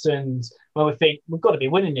Prestons, where we think we've got to be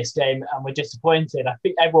winning this game and we're disappointed. I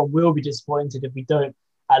think everyone will be disappointed if we don't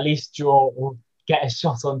at least draw or get a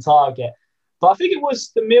shot on target. But I think it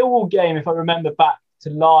was the Millwall game, if I remember back to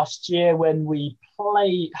last year, when we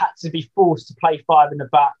had to be forced to play 5 in the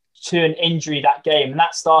back to an injury that game. And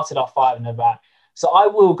that started our 5 in the back. So I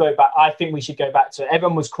will go back. I think we should go back to it.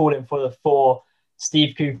 Everyone was calling for the 4.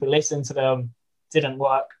 Steve Cooper listened to them. Didn't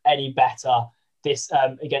work any better this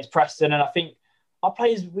against Preston. And I think our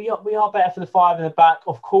players, we are better for the 5 in the back.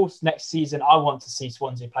 Of course, next season, I want to see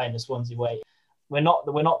Swansea playing the Swansea way. We're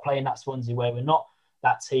not playing that Swansea way. We're not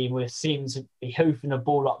that team. We seem to be hoofing the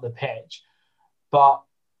ball up the pitch. But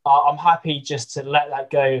I'm happy just to let that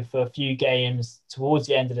go for a few games towards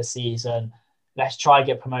the end of the season. Let's try and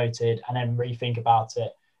get promoted and then rethink about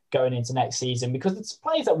it going into next season, because it's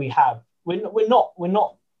players that we have. We're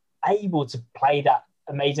not able to play that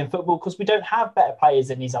amazing football because we don't have better players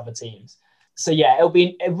than these other teams. So yeah, it'll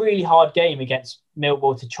be a really hard game against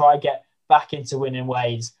Millwall to try and get back into winning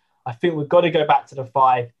ways. I think we've got to go back to the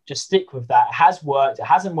 5, just stick with that. It has worked. It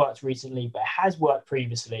hasn't worked recently, but it has worked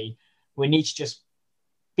previously. We need to just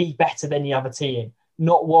be better than the other team,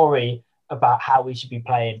 not worry about how we should be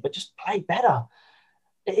playing, but just play better.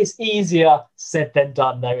 It is easier said than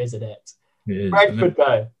done, though, isn't it? Brentford,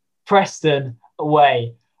 though. Preston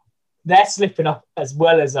away. They're slipping up as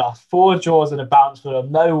well as us. 4 draws and a bounce for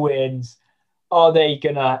them, no wins. Are they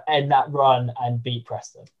going to end that run and beat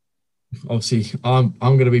Preston? Obviously, I'm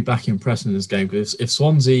going to be backing Preston in this game, because if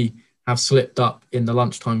Swansea have slipped up in the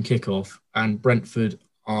lunchtime kickoff and Brentford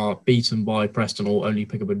are beaten by Preston or only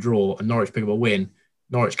pick up a draw and Norwich pick up a win,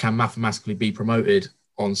 Norwich can mathematically be promoted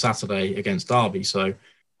on Saturday against Derby. So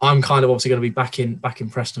I'm kind of obviously going to be backing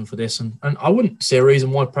Preston for this. And I wouldn't see a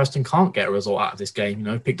reason why Preston can't get a result out of this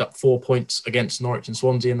game. Picked up 4 points against Norwich and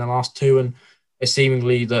Swansea in the last 2. And it's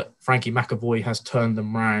seemingly that Frankie McAvoy has turned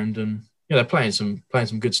them round, and they're playing some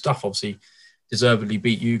good stuff. Obviously, deservedly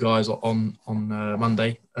beat you guys on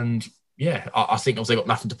Monday. And yeah, I think obviously they've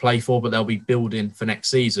got nothing to play for, but they'll be building for next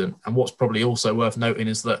season. And what's probably also worth noting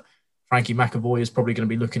is that Frankie McAvoy is probably going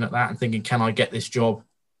to be looking at that and thinking, can I get this job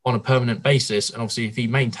on a permanent basis? And obviously, if he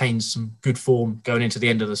maintains some good form going into the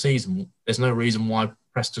end of the season, there's no reason why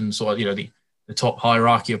Preston, sort of, the top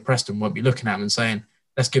hierarchy of Preston won't be looking at him and saying,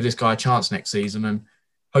 let's give this guy a chance next season. And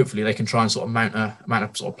hopefully they can try and sort of mount a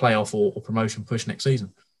sort of playoff or promotion push next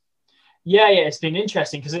season. Yeah, it's been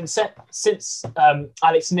interesting because since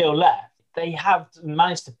Alex Neil left, they have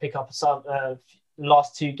managed to pick up some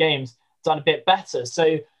last 2 games, done a bit better.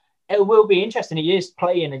 So it will be interesting. He is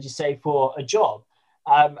playing, as you say, for a job.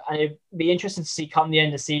 And it'd be interesting to see come the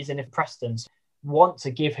end of the season if Preston's want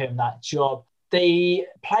to give him that job. They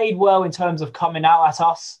played well in terms of coming out at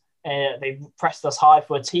us. They pressed us high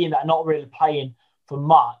for a team that are not really playing for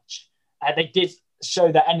much. They did show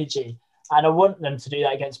that energy. And I want them to do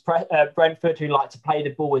that against Brentford, who like to play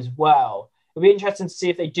the ball as well. It'll be interesting to see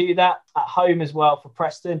if they do that at home as well for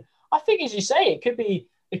Preston. I think, as you say, it could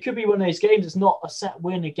be one of those games. It's not a set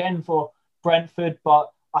win again for Brentford,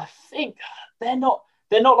 but I think they're not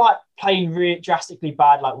like playing really drastically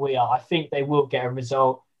bad like we are. I think they will get a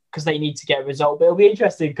result because they need to get a result. But it'll be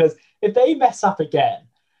interesting because if they mess up again,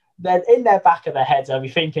 then in their back of their heads, they'll be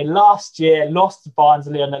thinking last year, lost to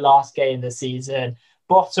Barnsley on the last game of the season.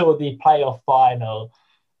 bottle the playoff final.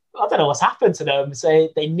 I don't know what's happened to them. So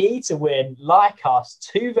they need to win, like us,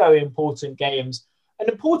 2 very important games. An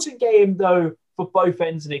important game, though, for both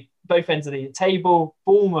ends of the table.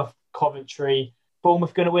 Bournemouth, Coventry.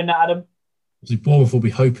 Bournemouth going to win that, Adam? Obviously, Bournemouth will be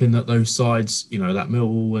hoping that those sides, that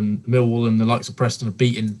Millwall and the likes of Preston have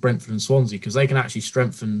beaten Brentford and Swansea, because they can actually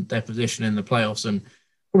strengthen their position in the playoffs and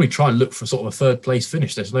probably try and look for sort of a third place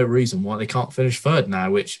finish. There's no reason why they can't finish third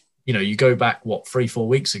now, which, you go back, 3-4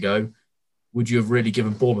 weeks ago, would you have really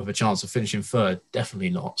given Bournemouth a chance of finishing third?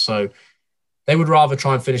 Definitely not. So they would rather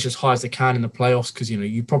try and finish as high as they can in the playoffs, because,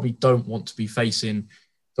 you probably don't want to be facing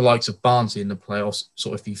the likes of Barnsley in the playoffs.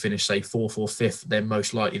 Sort of if you finish, say, 4th or 5th, they're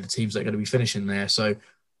most likely the teams that are going to be finishing there. So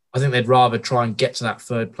I think they'd rather try and get to that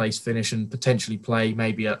third place finish and potentially play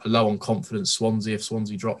maybe a low on confidence Swansea if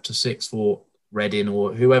Swansea drop to 6th, or Reading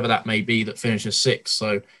or whoever that may be that finishes 6th.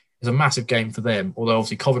 So it's a massive game for them. Although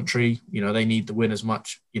obviously Coventry, they need the win as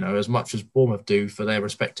much as Bournemouth do for their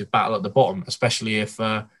respective battle at the bottom, especially if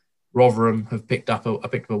Rotherham have picked up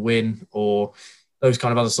a win, or those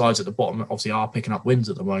kind of other sides at the bottom obviously are picking up wins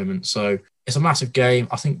at the moment. So it's a massive game.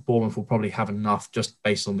 I think Bournemouth will probably have enough just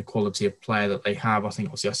based on the quality of player that they have. I think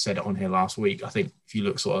obviously I said it on here last week. I think if you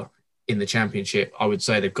look sort of in the Championship, I would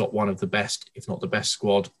say they've got one of the best, if not the best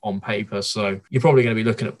squad on paper. So you're probably going to be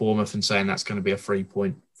looking at Bournemouth and saying that's going to be a 3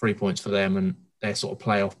 points for them, and their sort of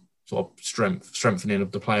playoff sort of strengthening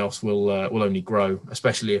of the playoffs will only grow,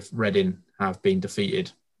 especially if Reading have been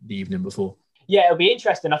defeated the evening before. Yeah, it'll be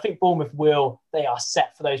interesting. I think Bournemouth they are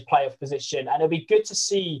set for those playoff position, and it'll be good to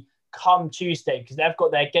see come Tuesday, because they've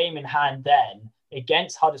got their game in hand then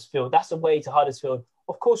against Huddersfield. That's away to Huddersfield.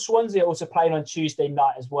 Of course, Swansea are also playing on Tuesday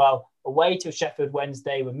night as well, away to Sheffield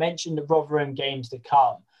Wednesday. We mentioned the Rotherham games to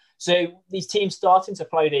come. So these teams starting to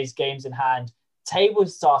play these games in hand,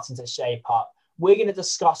 tables starting to shape up. We're going to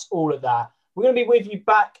discuss all of that. We're going to be with you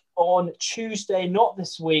back on Tuesday, not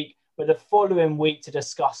this week, but the following week, to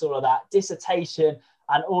discuss all of that. Dissertation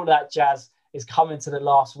and all that jazz is coming to the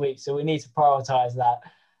last week, so we need to prioritise that.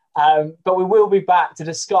 But we will be back to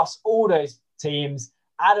discuss all those teams.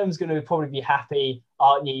 Adam's going to probably be happy,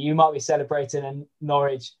 aren't you? You might be celebrating and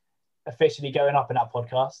Norwich officially going up in that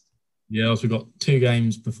podcast. Yeah, so we've got 2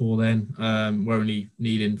 games before then. We're only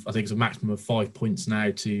needing, I think it's a maximum of 5 points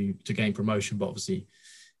now to gain promotion, but obviously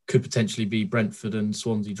could potentially be Brentford and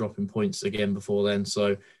Swansea dropping points again before then.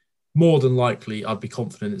 So more than likely, I'd be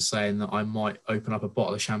confident in saying that I might open up a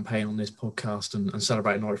bottle of champagne on this podcast and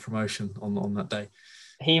celebrate Norwich promotion on that day.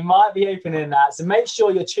 He might be opening that, so make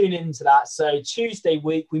sure you're tuning into that. So Tuesday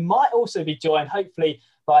week, we might also be joined, hopefully,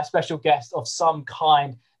 by a special guest of some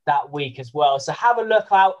kind that week as well. So have a look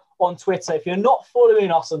out on Twitter. If you're not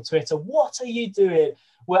following us on Twitter, what are you doing?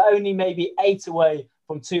 We're only maybe 8 away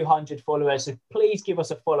from 200 followers, so please give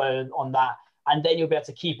us a follow on that, and then you'll be able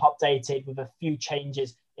to keep updated with a few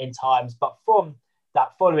changes in times. But from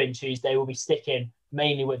that following Tuesday, we'll be sticking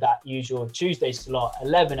mainly with that usual Tuesday slot,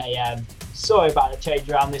 11 a.m. Sorry about the change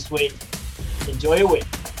around this week. Enjoy your week.